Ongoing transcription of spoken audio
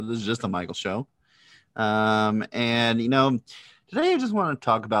This is just a Michael show. And today I just want to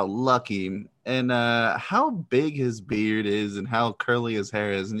talk about Lucky and how big his beard is and how curly his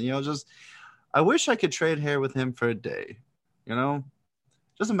hair is. And just I wish I could trade hair with him for a day.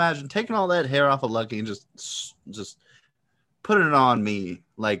 Just imagine taking all that hair off of Lucky and just putting it on me,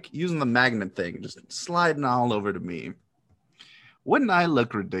 like using the magnet thing, just sliding all over to me. Wouldn't I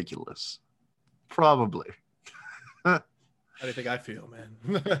look ridiculous? Probably. How do you think I feel, man?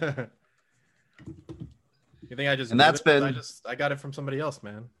 You think I just? And that's been. I got it from somebody else,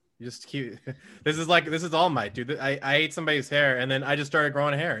 man. You just keep. This is All Might, dude. I ate somebody's hair, and then I just started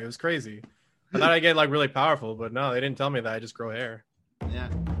growing hair. It was crazy. I thought I'd get like really powerful, but no, they didn't tell me that. I just grow hair. Yeah.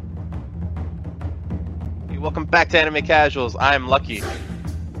 Hey, welcome back to Anime Casuals. I'm Lucky.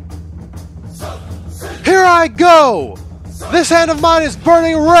 Here I go! This hand of mine is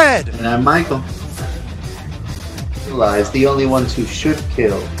burning red! And I'm Michael. Realize the only ones who should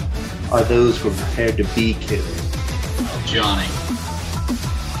kill are those who are prepared to be killed. Johnny.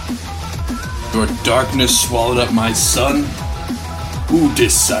 Your darkness swallowed up my son? Who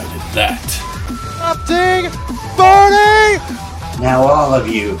decided that? Erupting! Burning! Now all of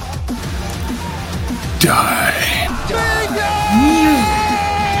you. Die.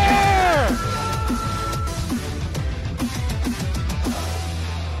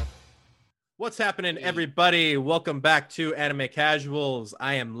 What's happening, everybody? Welcome back to Anime Casuals.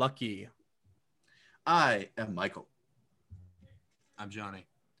 I am Lucky. I am Michael. I'm Johnny.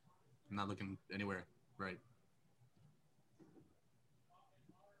 I'm not looking anywhere right.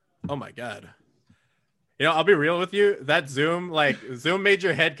 Oh my god. I'll be real with you. That Zoom made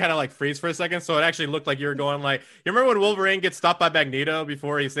your head kind of like freeze for a second, so it actually looked like you were going like, you remember when Wolverine gets stopped by Magneto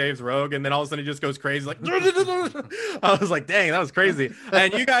before he saves Rogue, and then all of a sudden he just goes crazy like I was like, dang, that was crazy.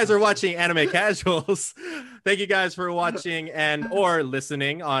 And you guys are watching Anime Casuals. Thank you guys for watching and or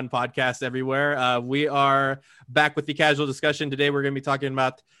listening on podcasts everywhere. We are back with the casual discussion. Today we're going to be talking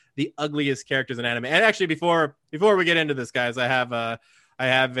about the ugliest characters in anime. And actually before we get into this, guys, I have a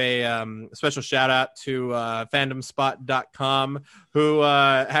special shout out to fandomspot.com, who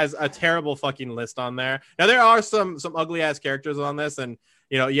has a terrible fucking list on there. Now there are some ugly ass characters on this, and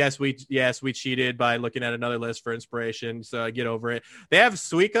yes we cheated by looking at another list for inspiration, so get over it. They have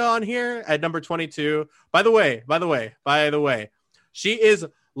Suika on here at number 22. By the way, she is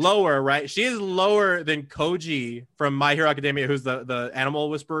lower, right? She is lower than Koji from My Hero Academia, who's the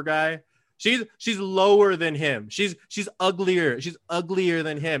animal whisperer guy. She's lower than him. She's uglier. She's uglier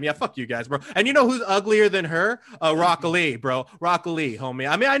than him. Yeah, fuck you guys, bro. And you know who's uglier than her? Rock Lee, bro. Rock Lee, homie.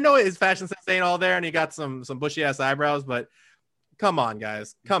 I mean, I know his fashion sense ain't all there, and he got some bushy ass eyebrows, but come on,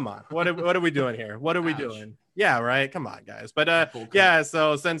 guys. Come on. What are we doing here? What are we doing? Yeah, right. Come on, guys. But yeah.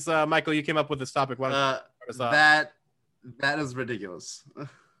 So since Michael, you came up with this topic, why don't you start us off? That is ridiculous.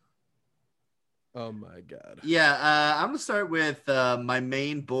 Oh my god. Yeah, I'm gonna start with my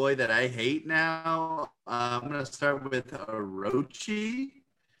main boy that I hate now. I'm gonna start with Orochi.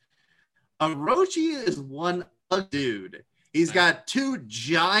 Orochi is one ugly dude. He's got two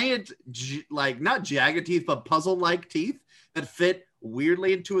giant, not jagged teeth, but puzzle-like teeth that fit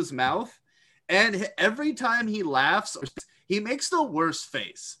weirdly into his mouth. And every time he laughs, he makes the worst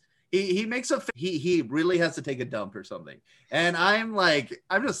face. He makes he really has to take a dump or something. And I'm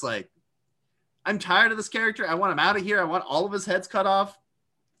just like, I'm tired of this character. I want him out of here. I want all of his heads cut off.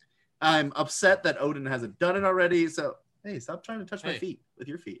 I'm upset that Odin hasn't done it already. So, hey, stop trying to touch my feet with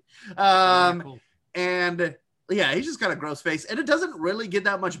your feet. Cool. And yeah, he's just got a gross face. And it doesn't really get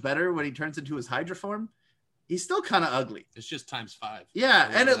that much better when he turns into his Hydra form. He's still kind of ugly. It's just ×5. Yeah,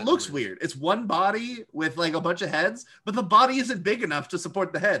 and it looks weird. It's one body with like a bunch of heads, but the body isn't big enough to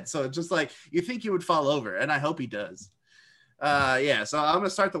support the head. So it's just like, you think he would fall over, and I hope he does. Yeah, so I'm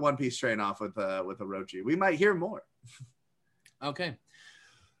gonna start the One Piece train off with Orochi. We might hear more. Okay.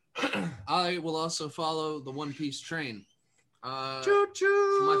 I will also follow the One Piece train. Choo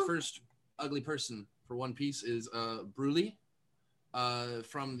choo. So my first ugly person for One Piece is Broly,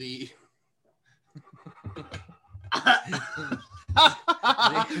 from the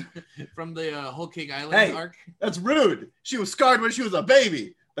from the Whole Cake Island arc. That's rude. She was scarred when she was a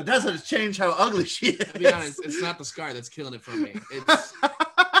baby. But that doesn't change how ugly she is. To be honest, it's not the scar that's killing it for me. It's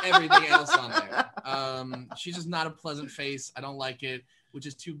everything else on there. She's just not a pleasant face. I don't like it, which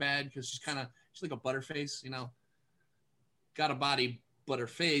is too bad because she's like a butterface, got a body, but her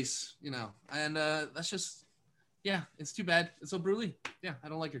face, and that's just, yeah, it's too bad. It's so Broly. Yeah, I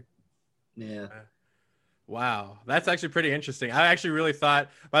don't like her. Yeah. Wow, that's actually pretty interesting. I actually really thought,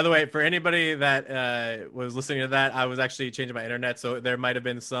 by the way, for anybody that was listening to that, I was actually changing my internet, so there might have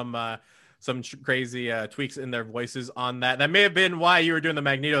been some crazy tweaks in their voices on that. That may have been why you were doing the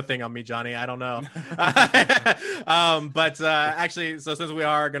Magneto thing on me, Johnny. I don't know. But actually, so since we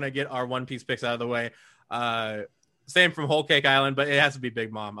are gonna get our One Piece picks out of the way, same from Whole Cake Island, but it has to be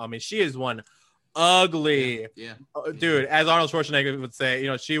Big Mom. I mean, she is one ugly, dude. As Arnold Schwarzenegger would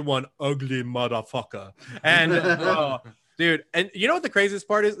say, she one ugly motherfucker. And dude, and you know what the craziest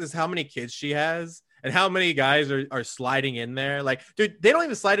part is how many kids she has. And how many guys are sliding in there? Like, dude, they don't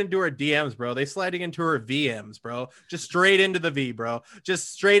even slide into her DMs, bro. They sliding into her VMs, bro. Just straight into the V, bro.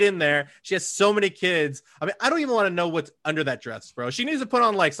 Just straight in there. She has so many kids. I mean, I don't even want to know what's under that dress, bro. She needs to put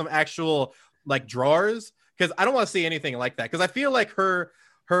on like some actual like drawers because I don't want to see anything like that. Because I feel like her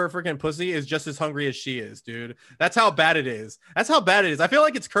freaking pussy is just as hungry as she is, dude. That's how bad it is. That's how bad it is. I feel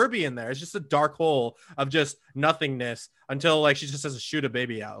like it's Kirby in there. It's just a dark hole of just nothingness until like she just has to shoot a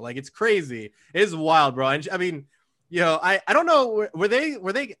baby out. Like, it's crazy. It is wild, bro. And I mean, I don't know. Were they?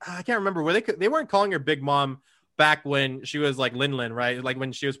 I can't remember. They weren't calling her Big Mom back when she was like Lin Lin, right? Like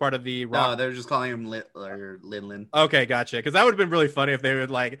when she was part of the Rock. No, they're just calling him Lin Lin. Okay, gotcha. Because that would have been really funny if they're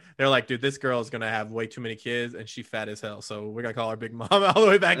like, dude, this girl is gonna have way too many kids and she fat as hell, so we're gonna call her Big Mom all the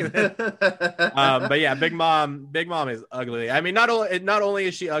way back then. But yeah, Big Mom is ugly. I mean, not only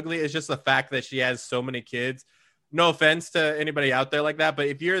is she ugly, it's just the fact that she has so many kids. No offense to anybody out there like that, but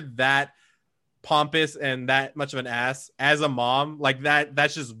if you're that pompous and that much of an ass as a mom, like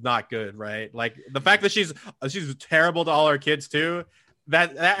that's just not good, right? Like the fact that she's terrible to all her kids too,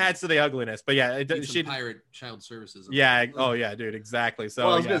 that adds to the ugliness. But yeah, she pirate child services. Yeah. Oh yeah, dude, exactly. So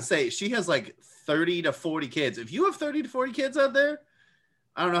I was gonna say she has like 30 to 40 kids. If you have 30 to 40 kids out there,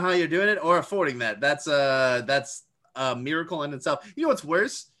 I don't know how you're doing it or affording that. That's a miracle in itself. You know what's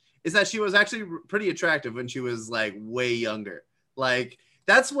worse is that she was actually pretty attractive when she was like way younger. Like,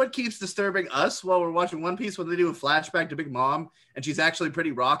 that's what keeps disturbing us while we're watching One Piece, when they do a flashback to Big Mom and she's actually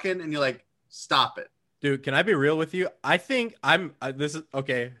pretty rocking, and you're like, stop it. Dude, can I be real with you? I think this is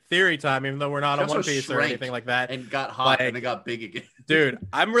okay. Theory time, even though we're not on One Piece or anything like that. And got hot and it got big again. Dude,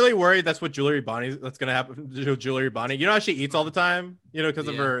 I'm really worried that's what Jewelry Bonnie, that's going to happen to Jewelry Bonnie. You know how she eats all the time, because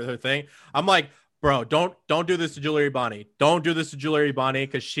of her thing? I'm like, bro, don't do this to Jewelry Bonnie. Don't do this to Jewelry Bonnie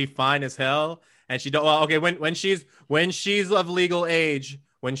because she fine as hell. And she don't. Well, okay, when she's of legal age,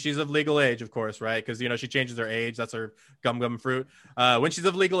 of course, right? Because she changes her age. That's her gum fruit. When she's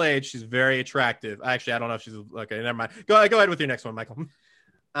of legal age, she's very attractive. Actually, I don't know if she's okay. Never mind. Go ahead with your next one, Michael.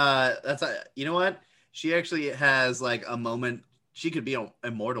 You know what? She actually has like a moment. She could be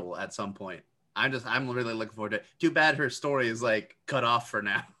immortal at some point. I'm really looking forward to it. Too bad her story is like cut off for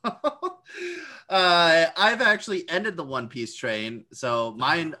now. I've actually ended the One Piece train, so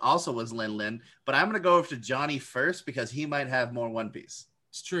mine also was Lin Lin, but I'm gonna go over to Johnny first because he might have more One Piece.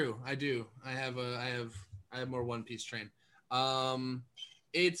 It's true. I do. I have more One Piece train.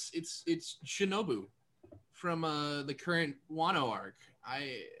 It's Shinobu from the current Wano arc.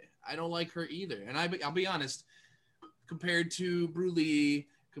 I don't like her either, and I'll be honest. Compared to Broly,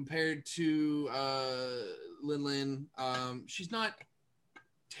 compared to Lin Lin, she's not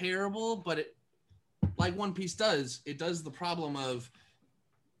terrible, but like One Piece does, it does the problem of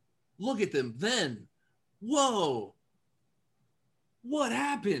look at them, then whoa, what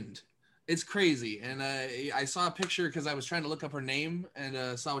happened? It's crazy. And I saw a picture because I was trying to look up her name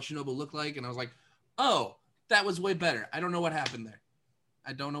and saw what Shinobu looked like, and I was like, oh, that was way better. I don't know what happened there.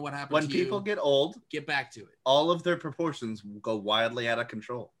 I don't know what happened. When people get old, get back to it. All of their proportions go wildly out of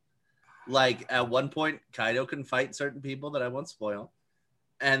control. Like at one point, Kaido can fight certain people that I won't spoil.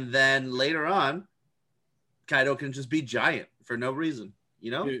 And then later on, Kaido can just be giant for no reason,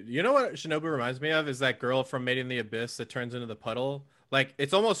 Dude, you know what Shinobu reminds me of is that girl from Made in the Abyss that turns into the puddle. Like,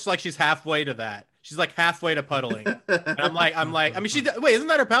 it's almost like she's halfway to that. She's like halfway to puddling. And I'm like, I mean, wait, isn't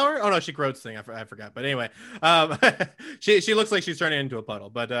that her power? Oh no, she grows thing. I forgot. But anyway, she looks like she's turning into a puddle.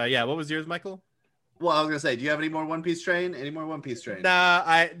 But yeah, what was yours, Michael? Well, I was gonna say, do you have any more One Piece train? Any more One Piece train?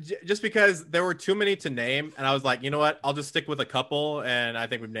 Nah, just because there were too many to name, and I was like, you know what? I'll just stick with a couple, and I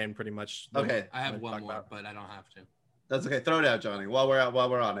think we've named pretty much. Okay, I have one more, but I don't have to. That's okay. Throw it out, Johnny. While we're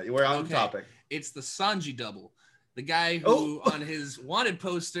on it, we're on the topic. It's the Sanji double, the guy who on his wanted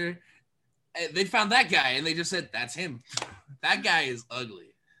poster, they found that guy, and they just said that's him. That guy is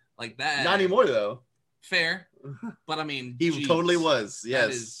ugly, like that. Not anymore though. Fair, but I mean, he totally was.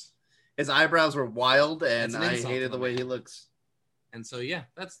 Yes. His eyebrows were wild, and I hated the way he looks. And so, yeah,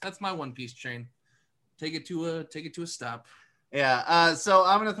 that's my One Piece train. Take it to a stop. Yeah. So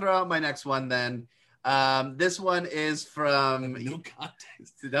I'm gonna throw out my next one then. This one is from no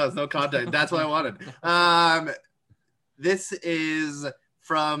context. That was no context. That's what I wanted. This is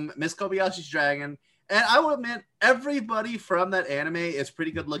from Miss Kobayashi's Dragon, and I will admit everybody from that anime is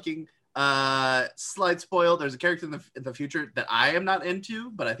pretty good looking. Slight spoil. There's a character in the future that I am not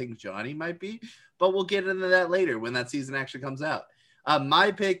into, but I think Johnny might be. But we'll get into that later when that season actually comes out.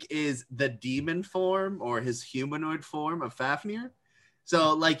 My pick is the demon form or his humanoid form of Fafnir.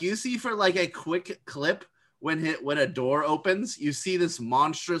 So like you see for like a quick clip when a door opens, you see this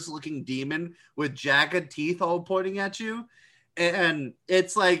monstrous looking demon with jagged teeth all pointing at you. And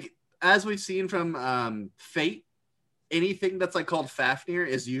it's like, as we've seen from Fate, anything that's like called Fafnir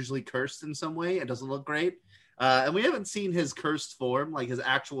is usually cursed in some way. It doesn't look great. And we haven't seen his cursed form, like his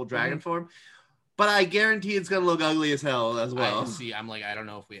actual dragon form. But I guarantee it's going to look ugly as hell as well. I'm like, I don't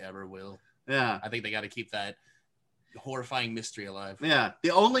know if we ever will. Yeah. I think they got to keep that horrifying mystery alive. Yeah.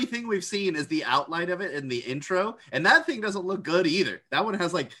 The only thing we've seen is the outline of it in the intro. And that thing doesn't look good either. That one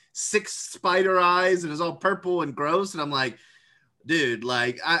has like 6 spider eyes and is all purple and gross. And I'm like, dude,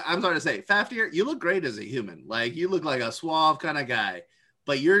 like, I'm sorry to say, Fafnir, you look great as a human. Like, you look like a suave kind of guy.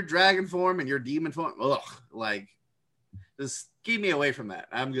 But your dragon form and your demon form, ugh, like, just keep me away from that.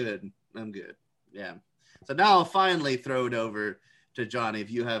 I'm good. Yeah. So now I'll finally throw it over to Johnny if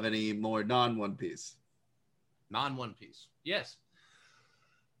you have any more non-One Piece. Non-One Piece. Yes.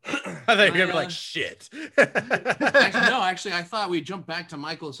 I thought you were going to be like, shit. Actually, I thought we jumped back to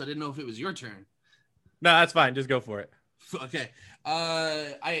Michael, so I didn't know if it was your turn. No, that's fine. Just go for it. Okay.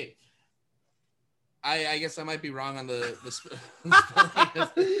 I guess I might be wrong on the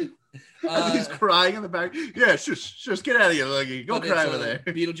He's crying in the back. Yeah, just get out of here, Lucky. Go cry over there.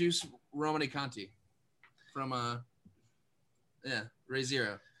 Beetlejuice Romani Conti from Ray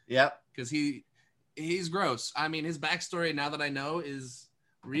Zero. Yep. Because he's gross. I mean, his backstory, now that I know, is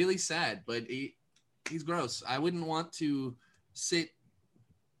really sad, but he's gross. I wouldn't want to sit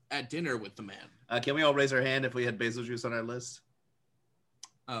at dinner with the man. Can we all raise our hand if we had Beetlejuice on our list?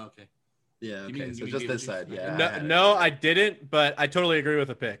 Oh, okay. Yeah, okay. mean So just this side. Yeah. I didn't, but I totally agree with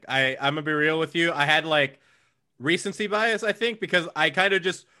the pick. I'm gonna be real with you. I had like recency bias, I think, because I kind of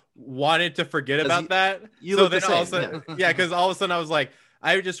just wanted to forget about that. You so look then the same, all of a sudden, because all of a sudden I was like,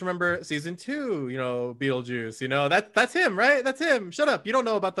 I just remember season 2, Beetlejuice, that's him, right? That's him. Shut up. You don't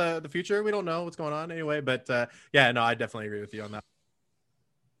know about the future. We don't know what's going on anyway. But I definitely agree with you on that.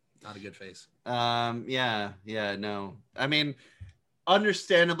 Not a good face. No. I mean,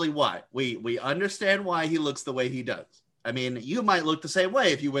 understandably why. We understand why he looks the way he does. I mean, you might look the same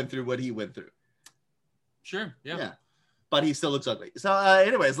way if you went through what he went through. Sure. Yeah. But he still looks ugly. So,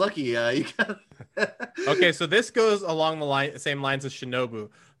 anyways, Lucky, you got... Okay, so this goes along the same lines as Shinobu.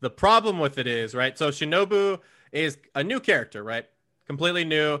 The problem with it is, right? So Shinobu is a new character, right? Completely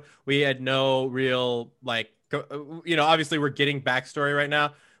new. We had no real, obviously we're getting backstory right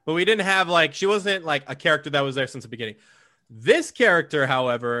now, but we didn't have, she wasn't, a character that was there since the beginning. This character,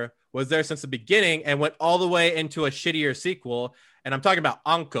 however, was there since the beginning and went all the way into a shittier sequel. And I'm talking about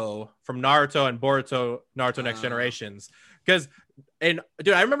Anko from Naruto and Boruto, Naruto Next Generations. Because, I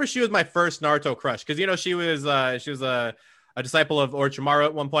remember she was my first Naruto crush. Because, she was a disciple of Orochimaru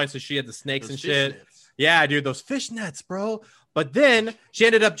at one point. So she had the snakes and shit. Nets. Yeah, dude, those fishnets, bro. But then she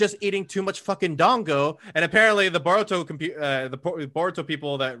ended up just eating too much fucking dongo. And apparently the Boruto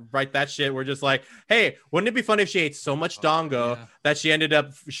people that write that shit were just like, hey, wouldn't it be funny if she ate so much dongo that she ended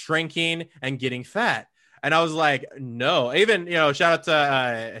up shrinking and getting fat? And I was like, no. Even, shout out to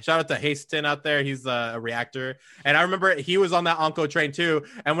Haston out there. He's a reactor. And I remember he was on that Anko train too.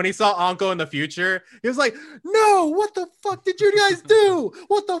 And when he saw Anko in the future, he was like, no, what the fuck did you guys do?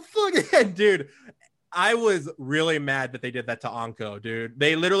 What the fuck? And dude, I was really mad that they did that to Anko, dude.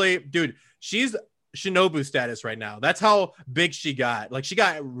 They literally, she's Shinobu status right now. That's how big she got. She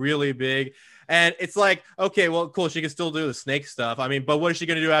got really big. And it's like, okay, well, cool. She can still do the snake stuff. I mean, but what is she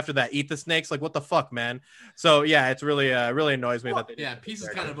going to do after that? Eat the snakes? What the fuck, man? So, yeah, it's really, really annoys me that they did. Peace is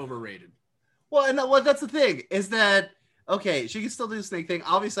kind of overrated. Well, and that's the thing is that, okay, she can still do the snake thing.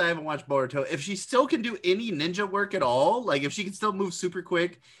 Obviously, I haven't watched Boruto. If she still can do any ninja work at all, if she can still move super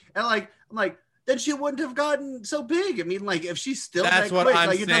quick, and I'm like, then she wouldn't have gotten so big. I mean, if she's still that's that what quick,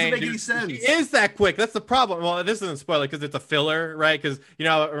 I'm it doesn't saying, make any sense. She is that quick. That's the problem. Well, this isn't spoiler because it's a filler, right? Because,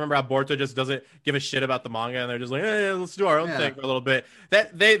 I remember how Boruto just doesn't give a shit about the manga and they're just like, hey, let's do our own thing for a little bit.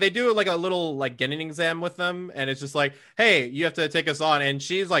 That they do a little Genin exam with them. And it's just like, hey, you have to take us on. And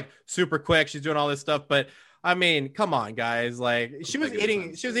she's super quick. She's doing all this stuff. But I mean, come on, guys. She was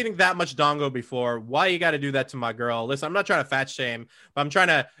eating that much dongo before. Why you got to do that to my girl? Listen, I'm not trying to fat shame, but I'm trying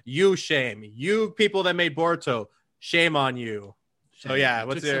to shame you people that made Boruto. Shame on you. So yeah,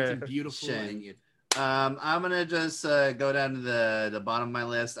 what's your beautiful? Shame. I'm gonna just go down to the bottom of my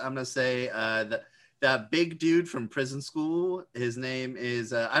list. I'm gonna say that big dude from Prison School. His name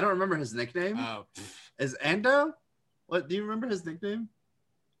is I don't remember his nickname. Oh, is Ando? What do you remember his nickname?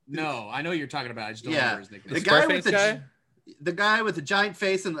 No, I know who you're talking about. I just don't Yeah. remember his nickname. The guy with Squareface guy? the guy with the giant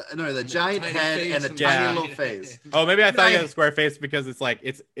face and the giant tiny head face and a and tiny Yeah. little face. Oh, maybe I thought he I- had a square face because it's like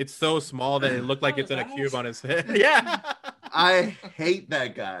it's so small that it looked like it's in a Oh, cube on his head. Yeah. I hate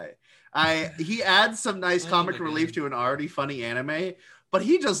that guy. He adds some nice Oh comic my relief God. to an already funny anime, but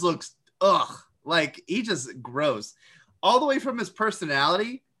he just looks like he just gross. All the way from his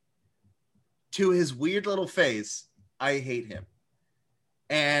personality to his weird little face. I hate him.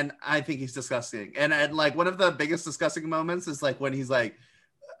 And I think he's disgusting. And like one of the biggest disgusting moments is like when he's like,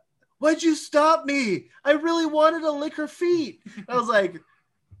 "Why'd you stop me? I really wanted to lick her feet." I was like,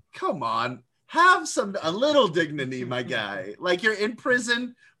 come on, have a little dignity, my guy. Like you're in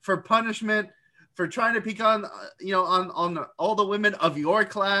prison for punishment for trying to peek on on all the women of your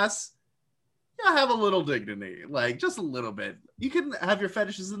class. Yeah, have a little dignity, like just a little bit. You can have your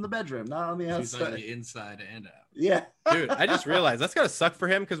fetishes in the bedroom, not on the She's on outside. the inside and out. Yeah, Dude, I just realized that's gotta suck for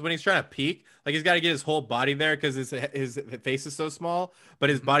him because when he's trying to peek, like he's got to get his whole body there because his face is so small, but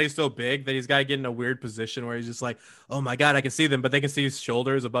his body's so big that he's got to get in a weird position where he's just like, oh my god, I can see them, but they can see his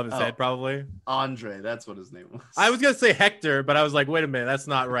shoulders above his head probably. Andre, that's what his name was. I was gonna say Hector, but I was like, wait a minute, that's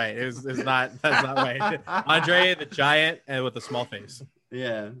not right. It's not that's not right. Andre the giant and with a small face.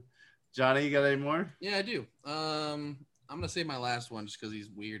 Yeah, Johnny, you got any more? Yeah, I do. I'm gonna say my last one just because he's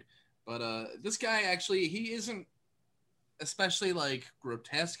weird. But this guy actually, he isn't especially like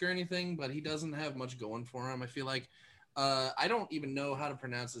grotesque or anything, but he doesn't have much going for him. I feel like I don't even know how to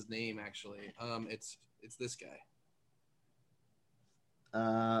pronounce his name actually. It's this guy.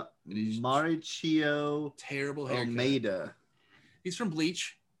 Mauricio Terrible haircut. Almeida. He's from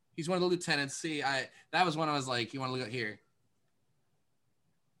Bleach. He's one of the lieutenants. See, that was when I was like, you want to look at here?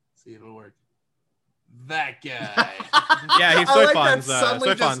 See if it'll work. That guy. Yeah, he's I like that Soifan's suddenly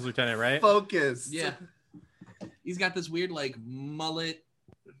just Soifan's lieutenant, right? Focus. Yeah. He's got this weird like mullet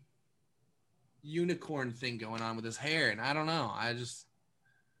unicorn thing going on with his hair, and I don't know.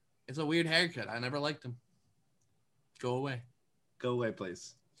 It's a weird haircut. I never liked him. Go away. Go away,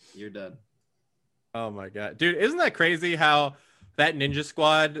 please. You're done. Oh my god, dude, isn't that crazy how that ninja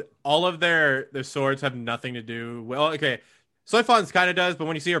squad, all of their swords have nothing to do? Well, okay, Soifan's kind of does, but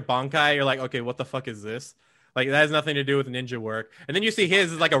when you see her Bankai, you're like, okay, what the fuck is this? Like that has nothing to do with ninja work. And then you see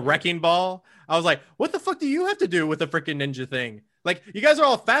his is like a wrecking ball. I was like, what the fuck do you have to do with the freaking ninja thing? Like you guys are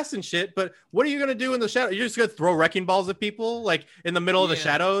all fast and shit, but what are you gonna do in the shadow? You're just gonna throw wrecking balls at people like in the middle of the Yeah.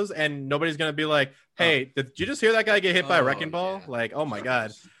 shadows, and nobody's gonna be like, hey, did you just hear that guy get hit by a wrecking ball? yeah. Like, oh my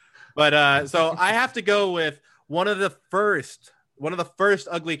god. But so I have to go with one of the first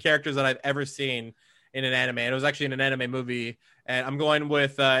ugly characters that I've ever seen in an anime. It was actually in an anime movie, and I'm going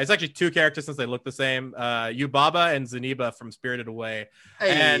with it's actually two characters since they look the same. Yubaba and Zeniba from Spirited Away.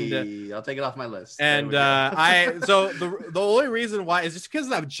 Hey, I'll take it off my list. And There we go. so the only reason why is just because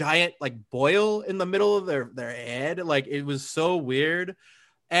of that giant like boil in the middle of their head. Like it was so weird.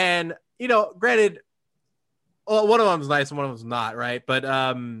 And granted, well, one of them's nice and one of them's not, right? But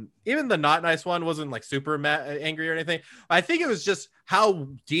even the not nice one wasn't like super angry or anything. I think it was just how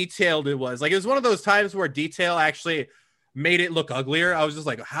detailed it was. Like it was one of those times where detail actually made it look uglier. I was just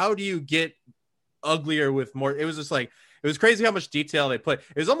like, how do you get uglier with more? It was just like, it was crazy how much detail they put.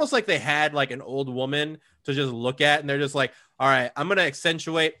 It was almost like they had like an old woman to just look at, and they're just like, all right, I'm gonna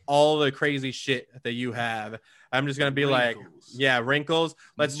accentuate all the crazy shit that you have. I'm just gonna be like, yeah, wrinkles.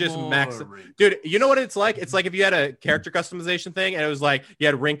 Let's just max it. Dude, you know what it's like? It's like if you had a character customization thing and it was like you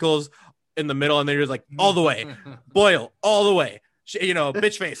had wrinkles in the middle and then you're just like all the way, boil all the way,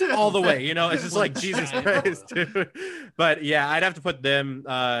 bitch face all the way. It's just like Jesus Christ, dude. But yeah, I'd have to put them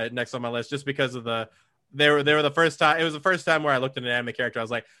next on my list just because of they were the first time. It was the first time where I looked at an anime character. I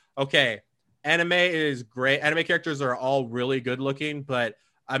was like, okay, anime is great. Anime characters are all really good looking, but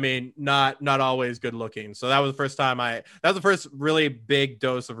I mean, not always good looking. So that was the first time that was the first really big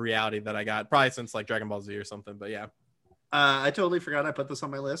dose of reality that I got, probably since like Dragon Ball Z or something. But yeah. I totally forgot I put this on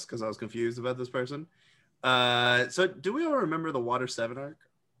my list because I was confused about this person. So do we all remember the Water 7 arc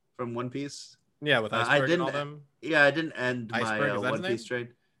from One Piece? Yeah, with Iceberg and all them. Yeah, I didn't end Iceberg, my is that One his Piece train.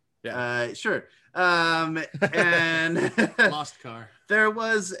 Yeah. Sure. And Lost car. there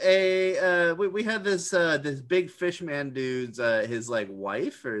was we had this big fishman dude's his like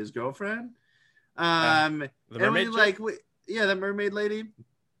wife or his girlfriend. The And mermaid we chick? the mermaid lady.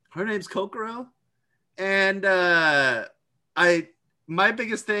 Her name's Kokoro. And my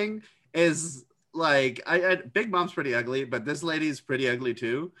biggest thing is like Big Mom's pretty ugly, but this lady's pretty ugly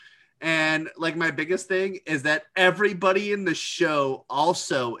too. And like my biggest thing is that everybody in the show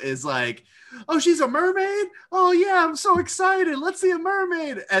also is like, oh, she's a mermaid? Oh yeah, I'm so excited. Let's see a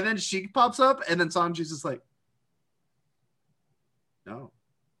mermaid. And then she pops up and then Sanji's just like, no.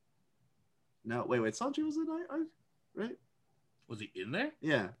 No, wait, Sanji was in right? Was he in there?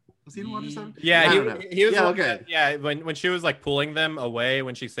 Yeah. Was he in Water 7? Yeah, I he don't know. was. Yeah, okay. Yeah, when she was like pulling them away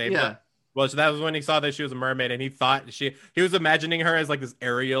when she saved Yeah. them. Well, so that was when he saw that she was a mermaid, and he thought he was imagining her as like this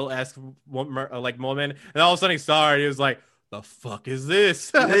Ariel-esque like woman, and all of a sudden he saw her, and he was like, "The fuck is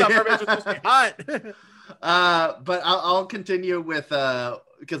this?" I thought mermaids were supposed to be hot. But I'll continue with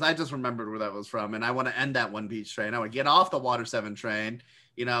because I just remembered where that was from, and I want to end that One Piece train. I want to get off the Water 7 train.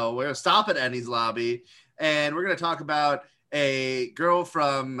 You know, we're gonna stop at Enies Lobby, and we're gonna talk about a girl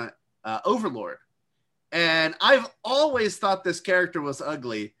from Overlord. And I've always thought this character was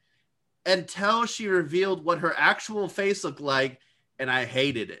ugly until she revealed what her actual face looked like, and I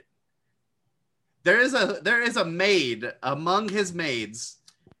hated it. There is a maid among his maids.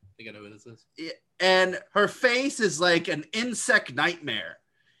 I think I know who this is. And her face is like an insect nightmare.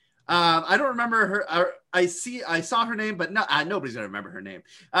 I don't remember her. I saw her name, but nobody's gonna remember her name.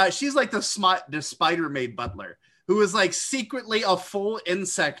 She's like the spider maid butler, who is like secretly a full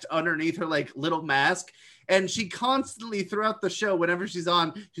insect underneath her like little mask. And she constantly throughout the show, whenever she's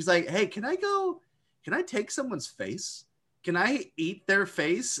on, she's like, "Hey, can I take someone's face? Can I eat their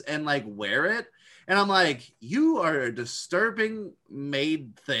face and like wear it?" And I'm like, "You are a disturbing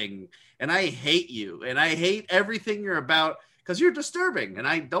maid thing. And I hate you. And I hate everything you're about because you're disturbing. And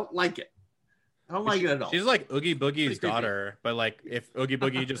I don't like it. I don't like it at all." She's like Oogie Boogie's daughter, but like if Oogie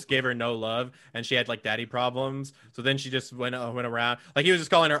Boogie just gave her no love and she had like daddy problems, so then she just went around like he was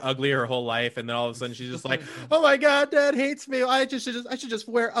just calling her ugly her whole life, and then all of a sudden she's just like, "Oh my god, Dad hates me. I should just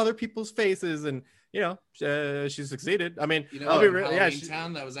wear other people's faces," and you know, she succeeded. I mean, You know, I'll be in real. Halloween Yeah,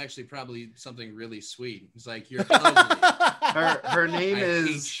 Town, that was actually probably something really sweet. It's like, you're ugly. Her name I is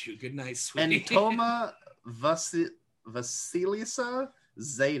hate you. Good night, sweetie. Antoma Vasilisa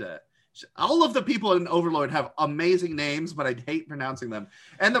Zeta. All of the people in Overlord have amazing names, but I hate pronouncing them.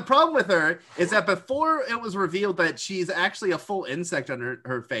 And the problem with her is that before it was revealed that she's actually a full insect on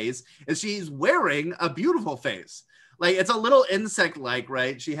her face, is she's wearing a beautiful face. Like, it's a little insect-like,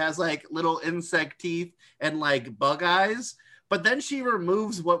 right? She has like little insect teeth and like bug eyes. But then she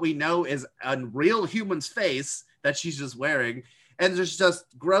removes what we know is a real human's face that she's just wearing. And there's just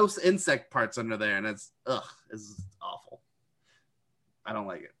gross insect parts under there. And it's awful. I don't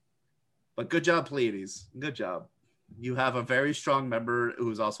like it. But good job, Pleiades. Good job. You have a very strong member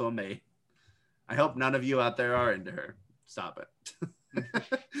who's also a maid. I hope none of you out there are into her. Stop it.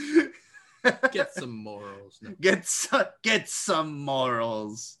 Get some morals. No. Get some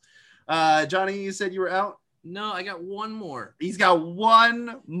morals. Johnny, you said you were out? No, I got one more. He's got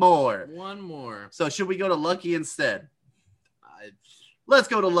one more. One more. So should we go to Lucky instead? Let's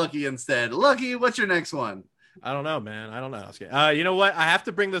go to Lucky instead. Lucky, what's your next one? I don't know, man. I don't know. You know what? I have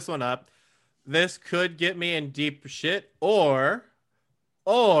to bring this one up. This could get me in deep shit, or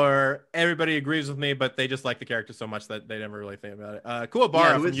everybody agrees with me, but they just like the character so much that they never really think about it.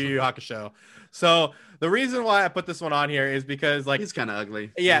 Kuwabara from Yu Yu Hakusho. So the reason why I put this one on here is because like he's kind of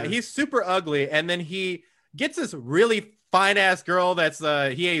ugly. Yeah, he's super ugly, and then he gets this really fine ass girl that's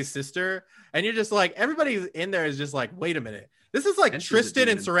Hiei's sister, and you're just like, everybody in there is just like, wait a minute, this is like Tristan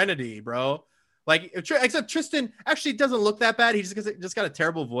and Serenity, bro. Like, except Tristan actually doesn't look that bad. He just got a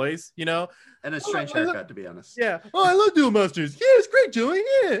terrible voice, you know, and a strange haircut, to be honest. Yeah. Oh, I love Duel Masters. Yeah, it's great, Joey.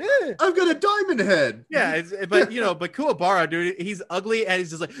 Yeah. I've got a diamond head. Yeah, but Kuwabara, dude, he's ugly, and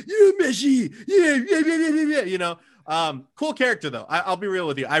he's just like, yeah, Meshi. Yeah. You know, cool character though. I'll be real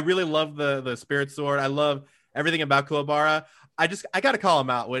with you. I really love the Spirit Sword. I love everything about Kuwabara. I got to call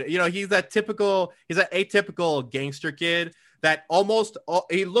him out. You know, he's that atypical gangster kid that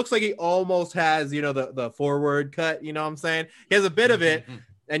he looks like he almost has, you know, the forward cut, you know what I'm saying? He has a bit of it,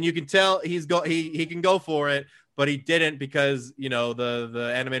 and you can tell he can go for it, but he didn't because, you know,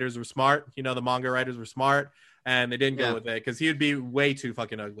 the animators were smart, you know, the manga writers were smart, and they didn't go with it because he would be way too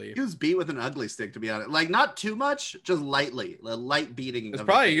fucking ugly. He was beat with an ugly stick, to be honest. Like, not too much, just lightly. A light beating. It's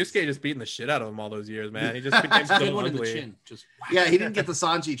probably Yusuke just beating the shit out of him all those years, man. He just became so ugly. In the chin. Just yeah, he didn't get the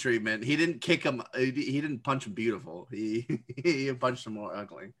Sanji treatment. He didn't kick him. He didn't punch him beautiful. He punched him more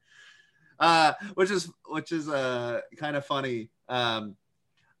ugly. Which is kind of funny.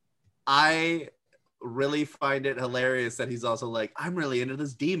 I really find it hilarious that he's also like, I'm really into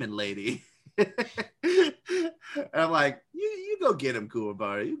this demon lady. And I'm like, you go get him,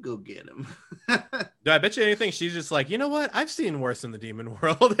 Kuwabara. You go get him. Do I bet you anything? She's just like, you know what? I've seen worse in the demon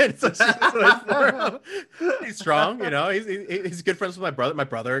world. And so she's just like, he's strong, you know. He's good friends with my brother. My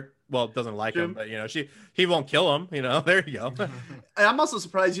brother, well, doesn't like him, but you know, he won't kill him. You know, there you go. I'm also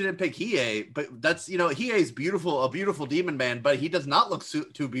surprised you didn't pick Hiei, but that's Hiei's beautiful, a beautiful demon man, but he does not look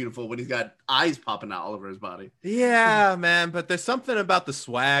too beautiful when he's got eyes popping out all over his body. Yeah, man, but there's something about the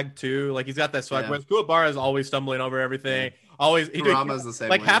swag too. Like he's got that swag. Yeah. Whereas Kuwabara is always stumbling over everything. Always, Kurama's the same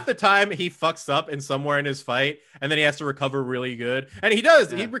like way. half the time he fucks up in somewhere in his fight, and then he has to recover really good, and he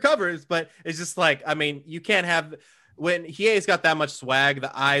does. Yeah. He recovers, but it's just like, I mean, you can't have when Hiei's got that much swag.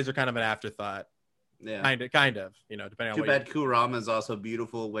 The eyes are kind of an afterthought. Yeah. Kind of, you know, depending on Too what. bad Kurama is also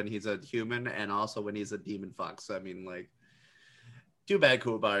beautiful when he's a human and also when he's a demon fox. I mean, like, too bad,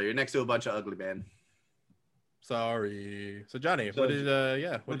 Kuwabara. You're next to a bunch of ugly men. Sorry. So Johnny, So, what did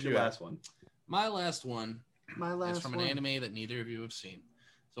what What's did your you last one? My last one My is last from one. an anime that neither of you have seen.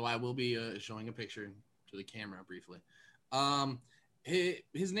 So I will be showing a picture to the camera briefly.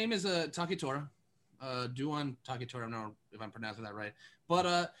 His name is Taketora. Duan Taketora. I don't know if I'm pronouncing that right.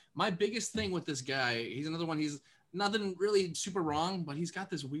 But my biggest thing with this guy, he's another one. He's nothing really super wrong, but he's got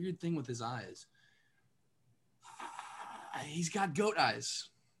this weird thing with his eyes. He's got goat eyes.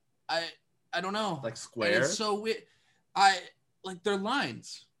 I don't know. Like And square? it's so weird. Like they're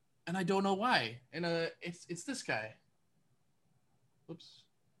lines, and I don't know why. And it's this guy. Whoops.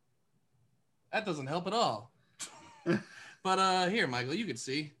 That doesn't help at all. But here, Michael, you can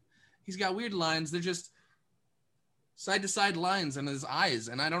see he's got weird lines. They're just side to side lines in his eyes,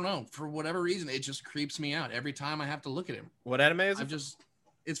 and I don't know, for whatever reason, it just creeps me out every time I have to look at him. What anime is it?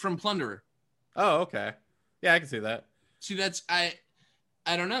 It's from Plunderer. Oh, okay. Yeah, I can see that. See, that's I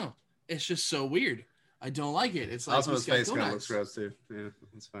don't know. It's just so weird. I don't like it. It's like Also, he's his got face goat kind of eyes. looks gross, too. Yeah,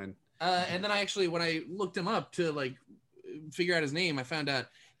 that's fine. And then I actually, when I looked him up to like figure out his name, I found out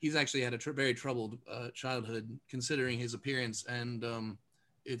he's actually had a very troubled childhood, considering his appearance, and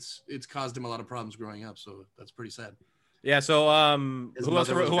it's caused him a lot of problems growing up. So that's pretty sad. Yeah. So His who wants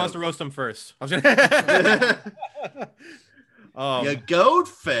mother was to goat. roast him first? I was gonna... You goat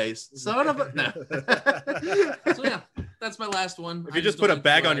face, son of a. No. So yeah, that's my last one. If you just don't put a like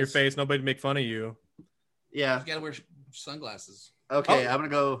bag blue on your eyes. face, nobody'd make fun of you. Yeah. You gotta wear sunglasses. Okay, Oh. I'm gonna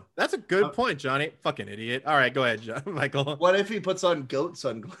go. That's a good point, Johnny. Fucking idiot. All right, go ahead, John. Michael. What if he puts on goat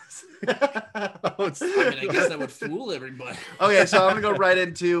sunglasses? Oh, it's- I mean, I guess that would fool everybody. Okay, so I'm gonna go right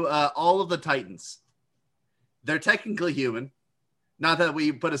into all of the Titans. They're technically human. Not that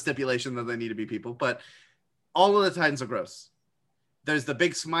we put a stipulation that they need to be people, but all of the Titans are gross. There's the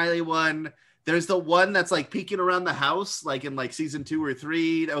big smiley one. There's the one that's like peeking around the house, like in like season 2 or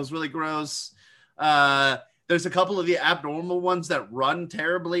 3. That was really gross. There's a couple of the abnormal ones that run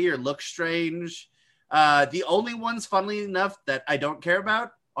terribly or look strange. The only ones, funnily enough, that I don't care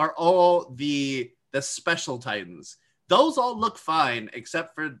about are all the special Titans. Those all look fine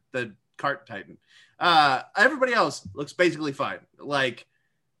except for the cart Titan. Everybody else looks basically fine. Like,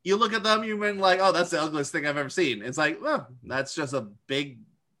 you look at them, you've been like, oh, that's the ugliest thing I've ever seen. It's like, well, that's just a big,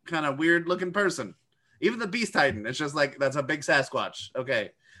 kind of weird looking person. Even the Beast Titan, it's just like, that's a big Sasquatch. Okay,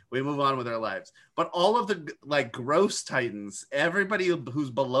 we move on with our lives. But all of the like gross Titans, everybody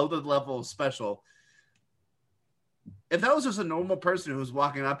who's below the level of special, if that was just a normal person who was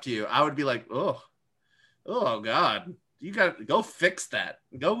walking up to you, I would be like, oh God. You got to go fix that.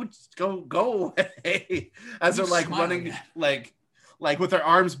 Go away. As they're like smiling running, at? like with their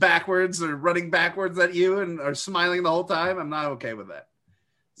arms backwards or running backwards at you and are smiling the whole time. I'm not okay with that.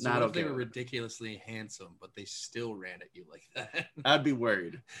 So Not what if okay they were with it. ridiculously handsome, but they still ran at you like that? I'd be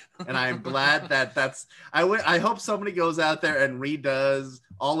worried. And I'm glad that's I hope somebody goes out there and redoes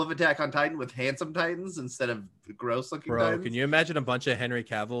all of Attack on Titan with handsome Titans instead of gross looking Bro, Titans. can you imagine a bunch of Henry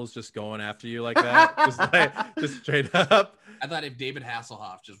Cavills just going after you like that? just straight up. I thought if David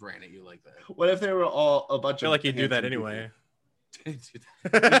Hasselhoff just ran at you like that. What if they were all a bunch I feel of like he'd do that handsome anyway.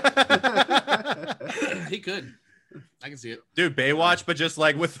 He could. I can see it. Dude, Baywatch, but just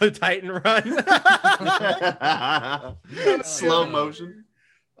like with the Titan run. people? Slow motion.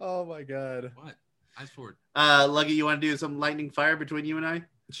 Oh my god. What? Eyes forward. Lucky, you want to do some lightning fire between you and I?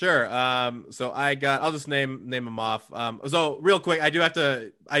 Sure. So I'll just name them off. So real quick, I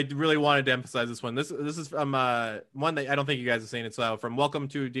really wanted to emphasize this one. This is from one that I don't think you guys have seen it. So from Welcome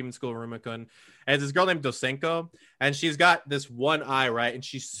to Demon School Rumikun. And it's this girl named Dosenko, and she's got this one eye, right? And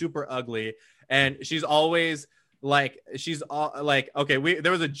she's super ugly. And she's always like, okay,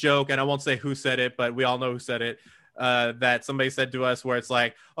 there was a joke, and I won't say who said it, but we all know who said it. That somebody said to us, where it's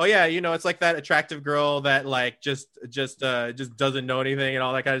like, oh yeah, it's like that attractive girl that like just doesn't know anything and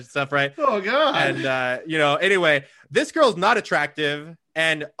all that kind of stuff, right? Oh God. And anyway, this girl's not attractive.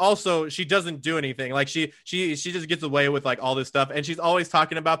 And also she doesn't do anything. Like she just gets away with like all this stuff, and she's always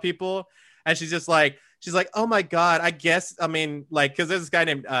talking about people, and she's like, oh my God, I guess, I mean, like, because there's this guy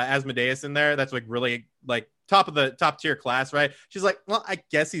named Asmodeus in there that's like really like top tier class, right? She's like, well, I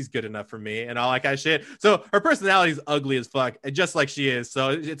guess he's good enough for me and all that kind of shit. So her personality is ugly as fuck, just like she is.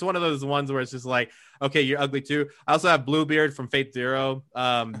 So it's one of those ones where it's just like, okay, you're ugly too. I also have Bluebeard from Fate Zero.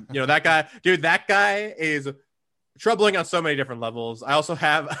 That guy, dude, that guy is troubling on so many different levels. I also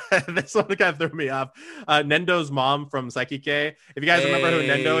have this one that kind of threw me off. Nendo's mom from Psyche K. If you guys remember who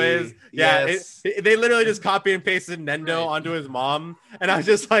Nendo is, yeah, yes. They literally just copy and pasted Nendo onto his mom, and I was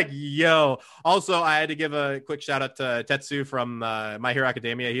just like, yo. Also, I had to give a quick shout out to Tetsu from My Hero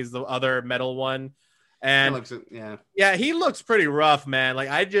Academia. He's the other metal one. And he looks pretty rough, man. Like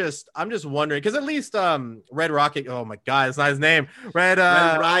I'm just wondering, because at least Red Rocket, oh my God, it's not his name. Red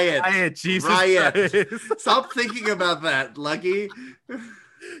Riot. Jesus Christ. Stop thinking about that, Lucky.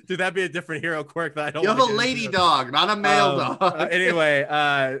 Dude, that'd be a different hero quirk that I don't. You have a lady dog, not a male dog. Anyway,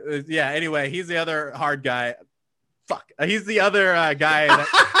 he's the other hard guy. Fuck, he's the other guy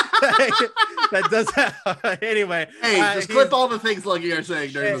that does that. Anyway, hey, just clip all the things Lucky are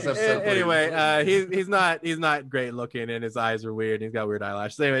saying during this episode. Anyway, he's not great looking, and his eyes are weird. And he's got weird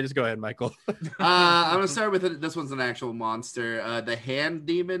eyelashes. Anyway, just go ahead, Michael. I'm gonna start with this one's an actual monster. The hand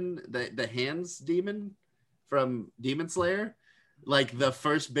demon, the hands demon from Demon Slayer. Like the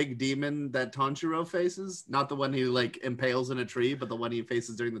first big demon that Tanjiro faces, not the one who like impales in a tree, but the one he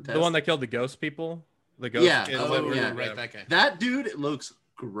faces during the test. The one that killed the ghost people. The ghost. Right, that guy. That dude looks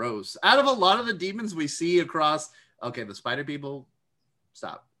gross. Out of a lot of the demons we see across, the spider people,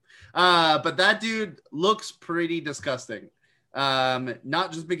 stop. But that dude looks pretty disgusting.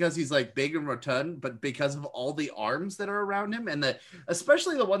 Not just because he's like big and rotund, but because of all the arms that are around him, and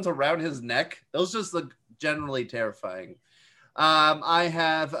especially the ones around his neck. Those just look generally terrifying. I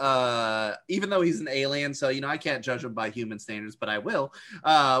have even though he's an alien, so I can't judge him by human standards, but I will.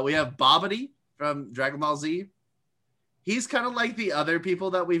 We have Babidi from Dragon Ball Z. He's kind of like the other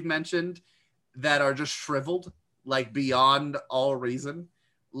people that we've mentioned that are just shriveled, like beyond all reason.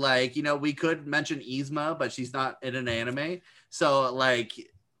 Like, we could mention Yzma, but she's not in an anime. So like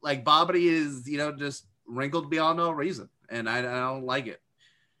Babidi is, just wrinkled beyond all reason, and I don't like it.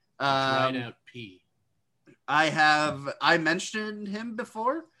 Right out P. I mentioned him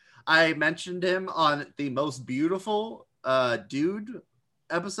before. I mentioned him on the Most Beautiful Dude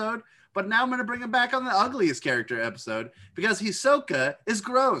episode, but now I'm going to bring him back on the Ugliest Character episode because Hisoka is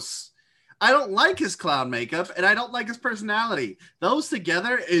gross. I don't like his clown makeup, and I don't like his personality. Those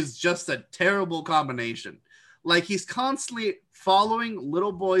together is just a terrible combination. Like, he's constantly following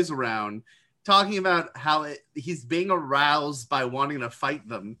little boys around, talking about how he's being aroused by wanting to fight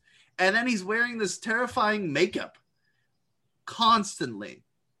them. And then he's wearing this terrifying makeup constantly.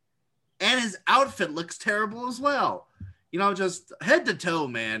 And his outfit looks terrible as well. Just head to toe,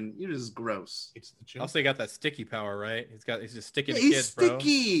 man. You're just gross. It's the joke. Also, he got that sticky power, right? He's just sticking to he's kids,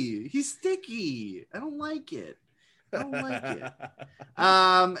 sticky. bro. He's sticky. I don't like it. And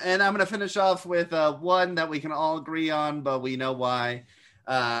I'm going to finish off with one that we can all agree on, but we know why.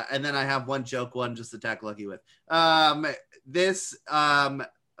 And then I have one joke one just to attack Lucky with.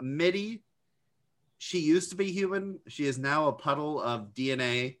 Midi, she used to be human. She is now a puddle of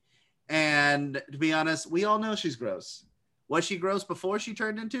DNA. And to be honest, we all know she's gross. Was she gross before she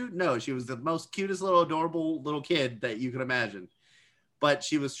turned into? No, she was the most cutest little adorable little kid that you can imagine. But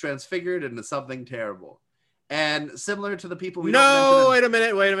she was transfigured into something terrible. And similar to the people we wait a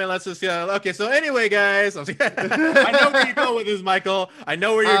minute. Let's just okay. So anyway, guys, I know where you're going with this, Michael. I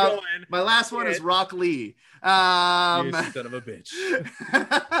know where you're going. My last one is Rock Lee. You son of a bitch.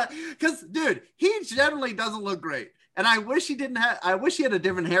 Because, dude, he generally doesn't look great. And I wish he had a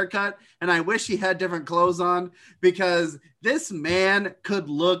different haircut, and I wish he had different clothes on, because this man could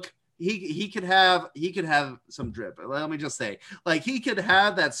look. He could have some drip. Let me just say, like, he could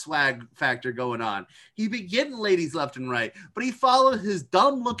have that swag factor going on. He'd be getting ladies left and right, but he followed his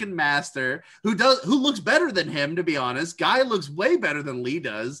dumb looking master who looks better than him, to be honest. Guy looks way better than Lee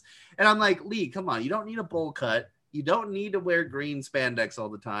does. And I'm like, Lee, come on. You don't need a bowl cut. You don't need to wear green spandex all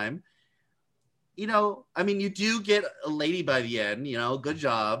the time. You do get a lady by the end, good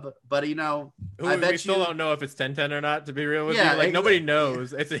job. But, I bet we still don't know if it's 10-10 or not, to be real with you. Like, nobody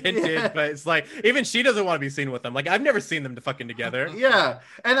knows. It's hinted, but it's like, even she doesn't want to be seen with them. Like, I've never seen them fucking together. Yeah.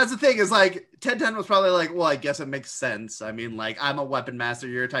 And that's the thing, is like, 10-10 was probably like, well, I guess it makes sense. I mean, like, I'm a weapon master.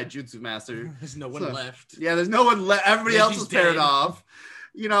 You're a taijutsu master. There's no one left. Yeah, there's no one left. Everybody else is paired off.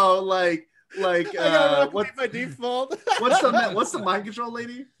 Like, I gotta my default. what's the mind control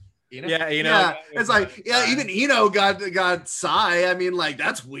lady? You know? Yeah, Yeah, it's like even Eno got Sai. I mean, like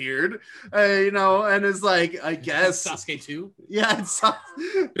that's weird, and it's like I guess Sasuke too. Yeah, it's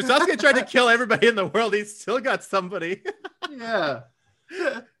If Sasuke tried to kill everybody in the world, he's still got somebody. yeah.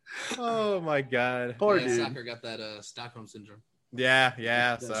 Oh my god. Poor Yeah, dude. Sakura got that Stockholm syndrome.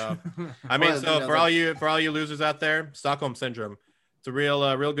 Yeah. So I mean, Well, so you know, for all you losers out there, Stockholm syndrome. It's a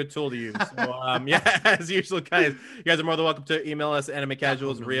real good tool to use. So, yeah, as usual, guys, you guys are more than welcome to email us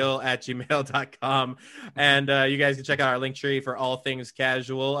animecasualsreal@gmail.com. And you guys can check out our link tree for all things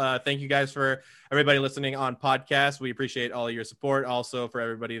casual. Thank you guys for everybody listening on podcast. We appreciate all of your support. Also for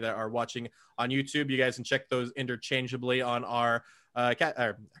everybody that are watching on YouTube, you guys can check those interchangeably on our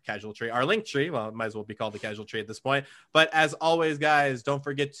casual tree, our link tree. Well, it might as well be called the casual tree at this point. But as always, guys, don't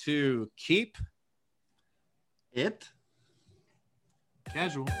forget to keep It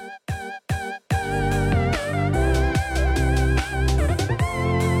Casual.